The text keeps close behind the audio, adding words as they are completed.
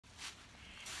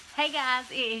Hey guys,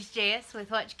 it is Jess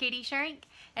with Watch Kitty Shrink,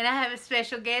 and I have a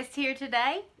special guest here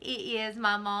today. It is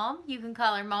my mom. You can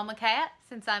call her Mama Cat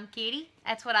since I'm Kitty.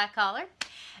 That's what I call her.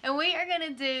 And we are going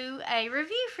to do a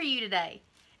review for you today.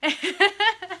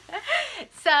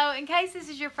 So, in case this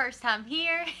is your first time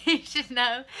here, you should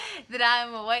know that I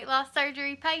am a weight loss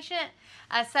surgery patient.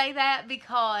 I say that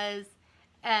because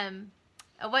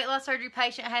a weight loss surgery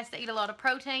patient has to eat a lot of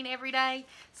protein every day,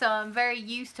 so I'm very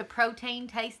used to protein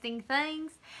tasting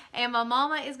things, and my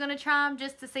mama is going to try them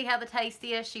just to see how the taste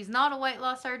is. She's not a weight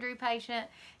loss surgery patient.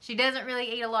 She doesn't really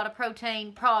eat a lot of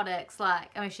protein products,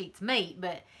 she eats meat,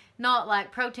 but not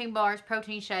like protein bars,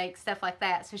 protein shakes, stuff like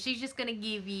that. So she's just going to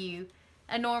give you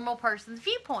a normal person's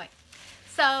viewpoint.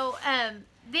 So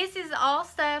this is all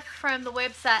stuff from the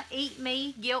website Eat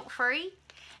Me Guilt Free.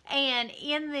 And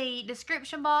in the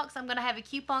description box, I'm going to have a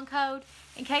coupon code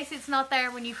in case it's not there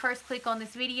when you first click on this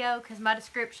video, because my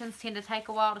descriptions tend to take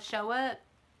a while to show up.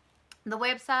 The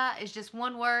website is just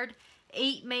one word,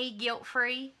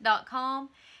 eatmeguiltfree.com,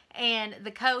 and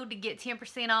the code to get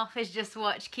 10% off is just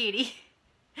Watch Kitty.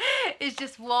 It's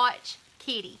just Watch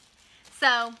Kitty.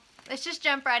 So let's just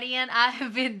jump right in. I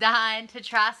have been dying to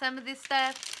try some of this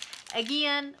stuff.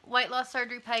 Again, weight loss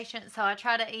surgery patient, so I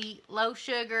try to eat low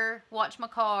sugar, watch my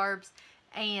carbs,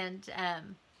 and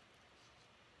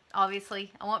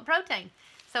obviously I want protein.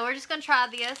 So we're just going to try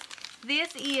this.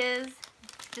 This is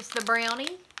just the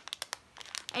brownie,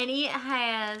 and it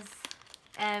has,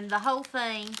 the whole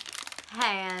thing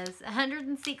has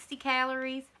 160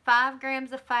 calories, 5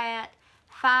 grams of fat,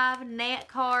 5 net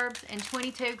carbs, and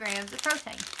 22 grams of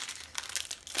protein.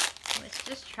 Let's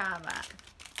just try that.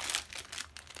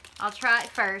 I'll try it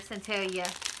first and tell you.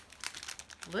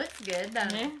 Looks good,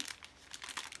 doesn't it?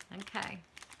 Okay.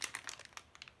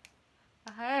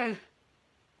 Oh.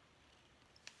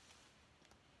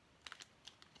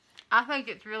 I think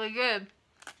it's really good.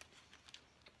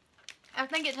 I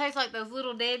think it tastes like those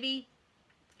Little Debbie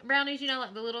brownies, you know,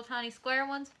 like the little tiny square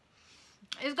ones.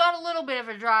 It's got a little bit of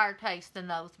a drier taste than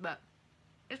those, but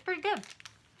it's pretty good.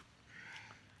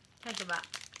 Take a bite.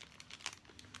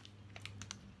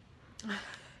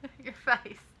 Your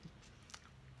face.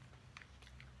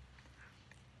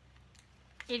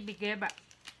 It'd be good, but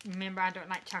remember, I don't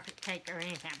like chocolate cake or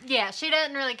anything. Yeah, she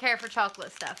doesn't really care for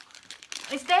chocolate stuff.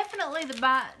 It's definitely the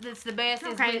bite that's the best.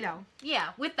 Okay, though.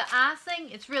 Yeah, with the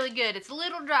icing, it's really good. It's a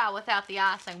little dry without the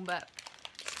icing, but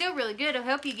still really good. It'll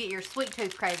help you get your sweet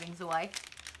tooth cravings away.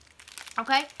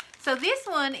 Okay, so this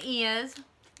one is,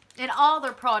 and all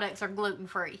their products are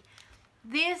gluten-free.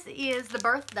 This is the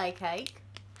birthday cake.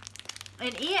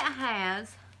 And it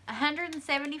has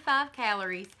 175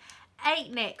 calories,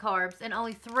 8 net carbs, and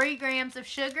only 3 grams of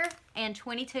sugar and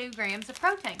 22 grams of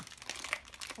protein.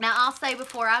 Now, I'll say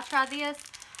before I try this,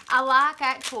 I like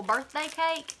actual birthday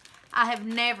cake. I have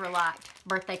never liked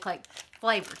birthday cake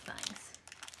flavor things.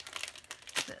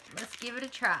 But let's give it a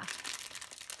try.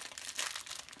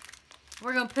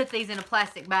 We're going to put these in a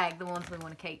plastic bag, the ones we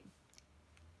want to keep.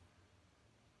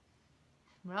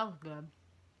 That was good.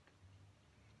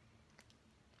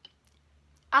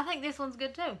 I think this one's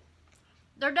good too.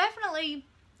 They're definitely,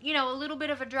 you know, a little bit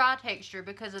of a dry texture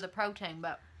because of the protein,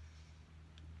 but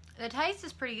the taste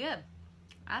is pretty good,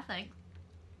 I think.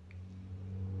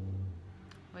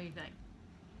 What do you think?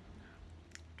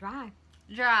 Dry.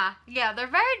 Dry. Yeah, they're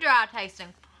very dry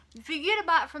tasting. If you get a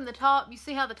bite from the top, you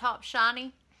see how the top's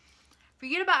shiny? If you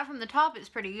get a bite from the top, it's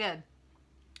pretty good.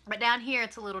 But down here,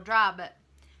 it's a little dry, but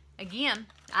again,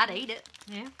 I'd eat it.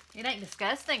 Yeah. It ain't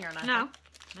disgusting or nothing. No.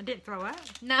 I didn't throw up.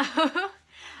 No.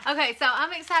 Okay, so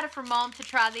I'm excited for Mom to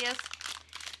try this.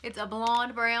 It's a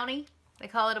blonde brownie. They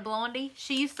call it a blondie.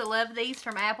 She used to love these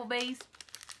from Applebee's.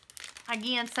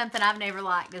 Again, something I've never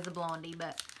liked is a blondie,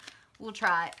 but we'll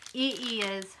try it. It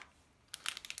is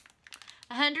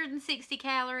 160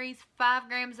 calories, 5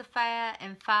 grams of fat,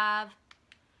 and 5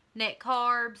 net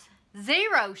carbs,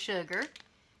 0 sugar,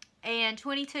 and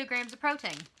 22 grams of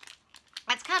protein.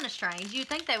 That's kind of strange. You'd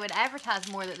think they would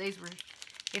advertise more that these were,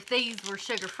 if these were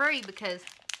sugar-free, because,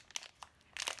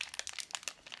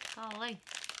 golly,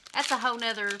 that's a whole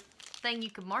nother thing you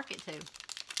could market to,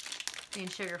 being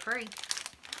sugar-free.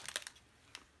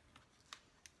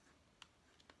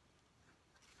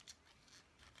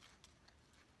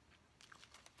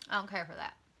 I don't care for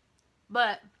that,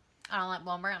 but I don't like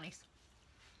blonde brownies.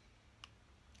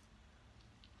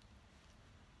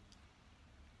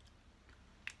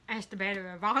 That's the better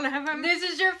of all of them. This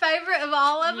is your favorite of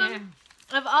all of them? Yeah.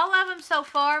 Of all of them so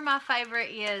far, my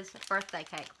favorite is birthday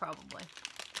cake, probably.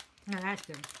 No, that's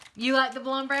good. You like the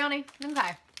blonde brownie?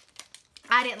 Okay.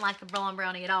 I didn't like the blonde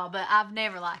brownie at all, but I've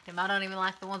never liked them. I don't even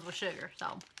like the ones with sugar,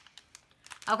 so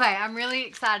Okay, I'm really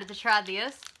excited to try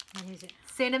this. What is it?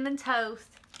 Cinnamon Toast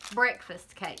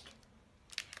Breakfast Cake.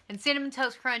 And Cinnamon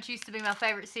Toast Crunch used to be my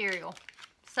favorite cereal.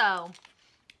 So,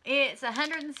 it's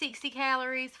 160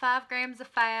 calories, 5 grams of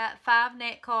fat, 5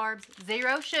 net carbs,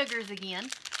 0 sugars again,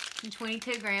 and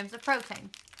 22 grams of protein.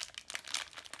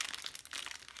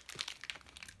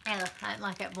 And I didn't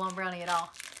like that blonde brownie at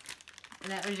all.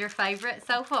 And that was your favorite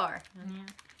so far. Yeah.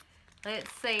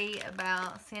 Let's see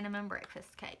about cinnamon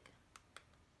breakfast cake.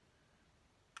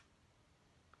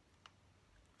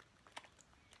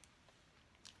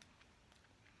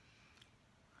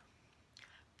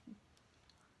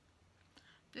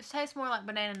 This tastes more like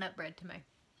banana nut bread to me.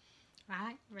 I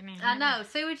like banana. I know.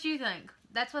 See what you think.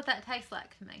 That's what that tastes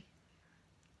like to me.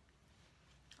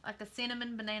 Like a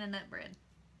cinnamon banana nut bread.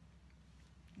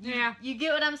 Yeah. You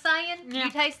get what I'm saying? Yeah.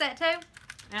 You taste that too?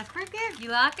 That's pretty good. You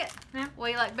like it? Yeah. What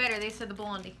do you like better, this or the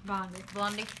blondie? Blondie.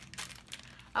 Blondie.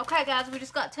 Okay, guys, we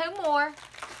just got 2 more.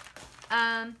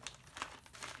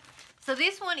 So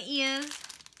this one is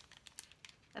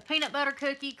a peanut butter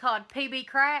cookie called PB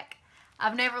Crack.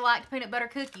 I've never liked peanut butter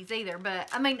cookies either, but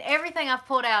I mean, everything I've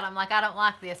pulled out, I'm like, I don't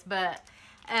like this, but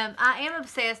I am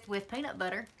obsessed with peanut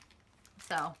butter.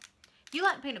 So, you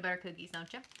like peanut butter cookies,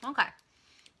 don't you? Okay.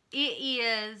 It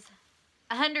is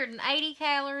 180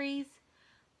 calories,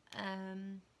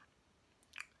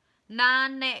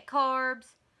 9 net carbs,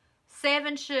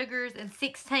 7 sugars, and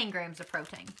 16 grams of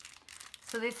protein.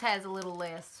 So this has a little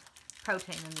less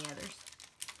protein than the others.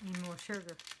 And more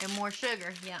sugar. And more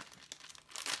sugar, yeah.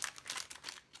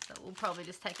 So we'll probably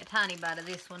just take a tiny bite of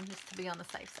this one just to be on the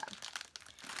safe side.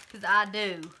 Because I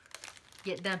do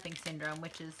get dumping syndrome,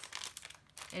 which is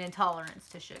an intolerance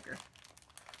to sugar.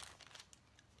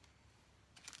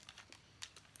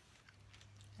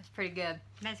 That's pretty good.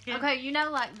 That's good. Okay, you know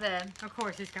like the... Of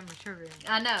course, it's got more sugar in it.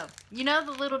 I know. You know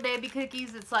the Little Debbie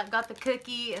cookies? It's like got the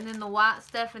cookie and then the white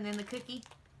stuff and then the cookie? You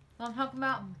know what I'm talking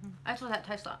about? Mm-hmm. That's what that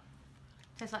tastes like.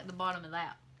 Tastes like the bottom of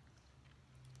that.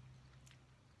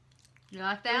 You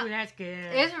like that? Ooh, that's good.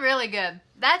 It's really good.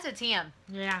 That's a 10.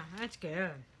 Yeah, that's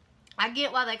good. I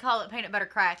get why they call it peanut butter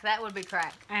crack. That would be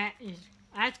crack.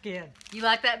 That's good. You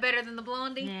like that better than the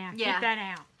blondie? Yeah, Yeah. keep that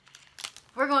out.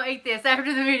 We're going to eat this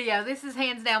after the video. This is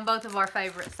hands down both of our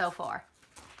favorites so far.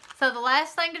 So the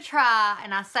last thing to try,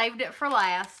 and I saved it for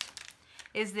last,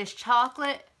 is this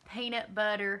chocolate peanut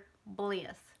butter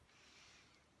bliss.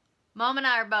 Mom and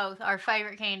I are both, our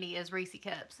favorite candy is Reese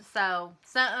Cups. So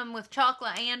something with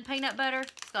chocolate and peanut butter,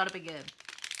 it's got to be good.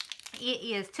 It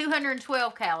is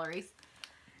 212 calories.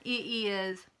 It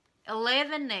is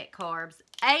 11 net carbs,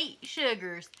 8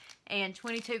 sugars, and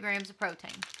 22 grams of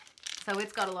protein. So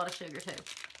it's got a lot of sugar too.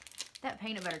 That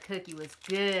peanut butter cookie was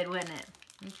good, wasn't it?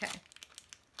 Okay.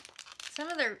 Some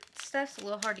of their stuff's a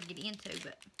little hard to get into,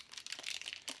 but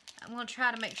I'm going to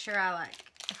try to make sure I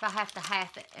if I have to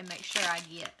half it and make sure I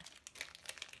get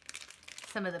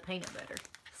some of the peanut butter.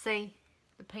 See?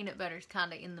 The peanut butter's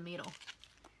kind of in the middle.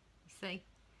 You see?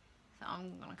 So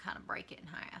I'm going to kind of break it in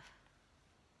half.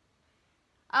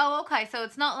 Oh, okay. So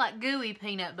it's not like gooey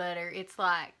peanut butter. It's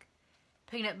like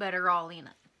peanut butter all in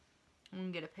it. I'm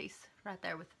going to get a piece right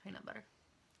there with the peanut butter.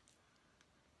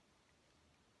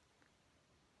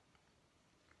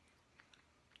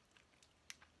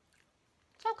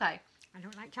 It's okay. I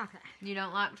don't like chocolate. You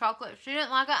don't like chocolate? She didn't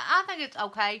like it. I think it's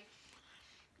okay.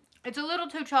 It's a little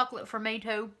too chocolate for me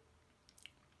too.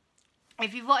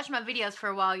 If you've watched my videos for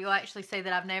a while, you'll actually see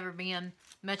that I've never been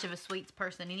much of a sweets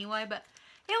person anyway, but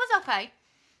it was okay.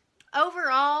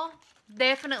 Overall,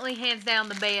 definitely hands down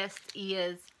the best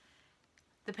is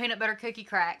the peanut butter cookie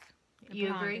crack.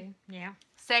 You agree? Yeah.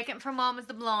 Second for Mom is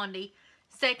the blondie.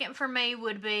 Second for me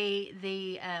would be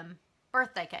the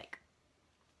birthday cake.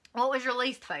 What was your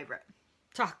least favorite?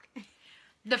 Chocolate.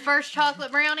 The first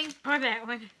chocolate brownie? Or that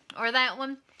one. Or that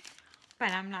one?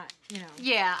 But I'm not, you know.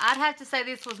 Yeah, I'd have to say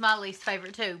this was my least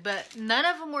favorite too, but none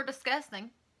of them were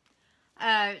disgusting.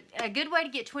 A good way to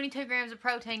get 22 grams of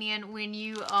protein in when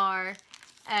you are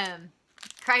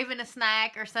craving a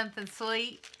snack or something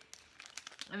sweet.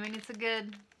 I mean, it's a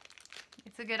good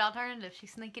alternative.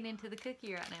 She's sneaking into the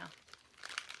cookie right now.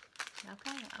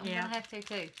 Okay, I'm gonna have to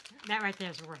too. That right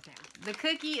there is worth it. The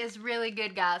cookie is really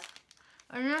good, guys.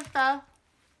 And this stuff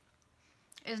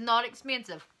is not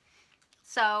expensive.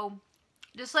 So,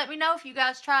 just let me know if you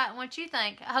guys try it and what you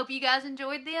think. I hope you guys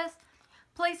enjoyed this.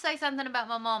 Please say something about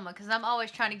my mama, because I'm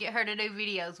always trying to get her to do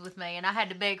videos with me, and I had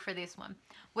to beg for this one.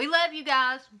 We love you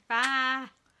guys. Bye.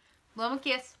 Blow 'em a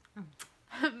kiss.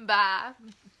 Bye.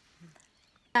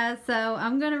 So,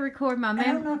 I'm going to record my I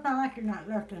don't know if I like it or not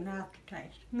left an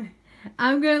aftertaste.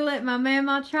 I'm going to let my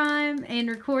mama try them and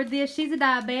record this. She's a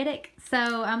diabetic,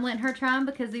 so I'm letting her try them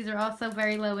because these are also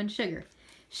very low in sugar.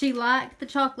 She liked the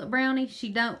chocolate brownie. She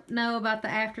don't know about the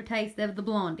aftertaste of the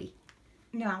blondie.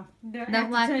 No. Don't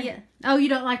like it? Oh, you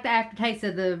don't like the aftertaste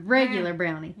of the regular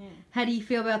brownie. Yeah. How do you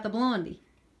feel about the blondie?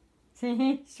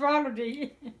 See, swallowed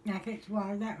it. I can't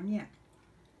swallow that one yet.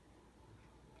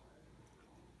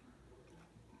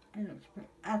 It looks pretty.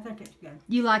 I think it's good.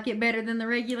 You like it better than the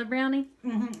regular brownie?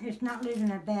 It's not leaving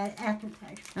a bad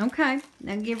aftertaste. Okay.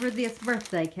 Now give her this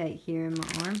birthday cake here in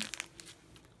my arm.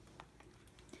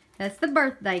 That's the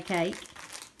birthday cake.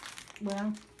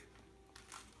 Well,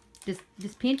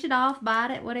 Just pinch it off,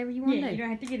 bite it, whatever you want to Yeah, do. you don't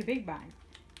have to get a big bite.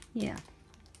 Yeah.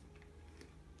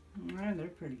 well, they're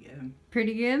pretty good.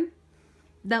 Pretty good.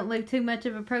 Don't leave too much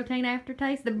of a protein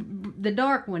aftertaste. The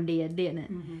dark one didn't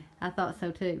it? I thought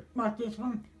so too. Like this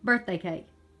one, Birthday cake.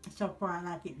 so far I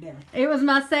like it better. It was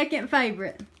my second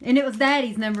favorite. And it was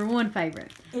Daddy's #1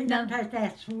 favorite. It No. don't taste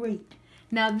that sweet.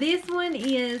 Now this one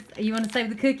is, you want to save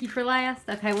the cookie for last?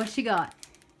 Okay, what she got?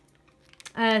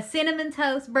 Cinnamon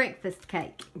toast breakfast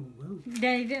cake. Ooh,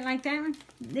 Daddy didn't like that one?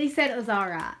 He said it was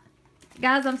alright.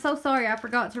 Guys, I'm so sorry I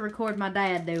forgot to record my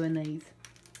dad doing these.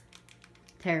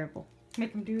 Terrible.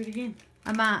 Make him do it again.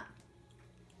 I might.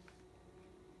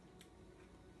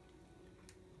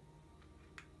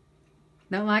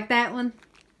 Don't like that one?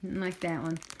 Don't like that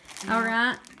one. No.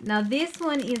 Alright. Now this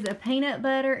one is a peanut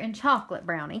butter and chocolate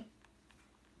brownie.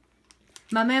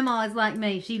 My mama is like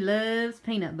me. She loves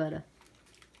peanut butter.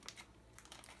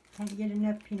 Can't get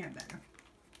enough peanut butter.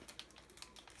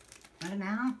 Right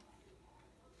now,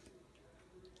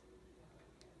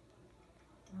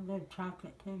 I love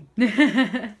chocolate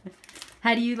too.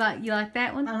 How do you like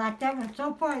that one? I like that one.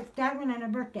 So far, it's that one and a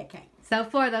birthday cake. So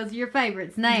far, those are your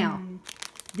favorites. Now,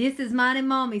 this is mine and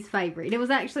Mommy's favorite. It was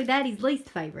actually Daddy's least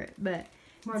favorite, but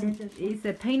What is this? it's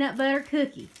a peanut butter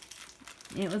cookie.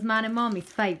 It was mine and Mommy's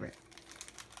favorite.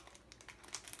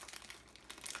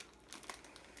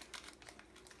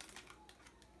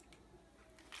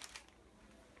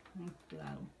 Slow.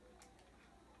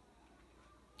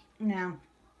 Now,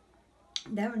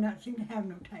 that one don't seem to have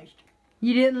no taste.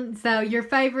 You didn't, so your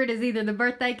favorite is either the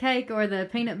birthday cake or the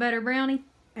peanut butter brownie?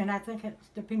 And I think it's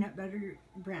the peanut butter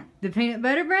brownie. The peanut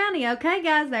butter brownie. Okay,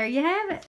 guys, there you have it.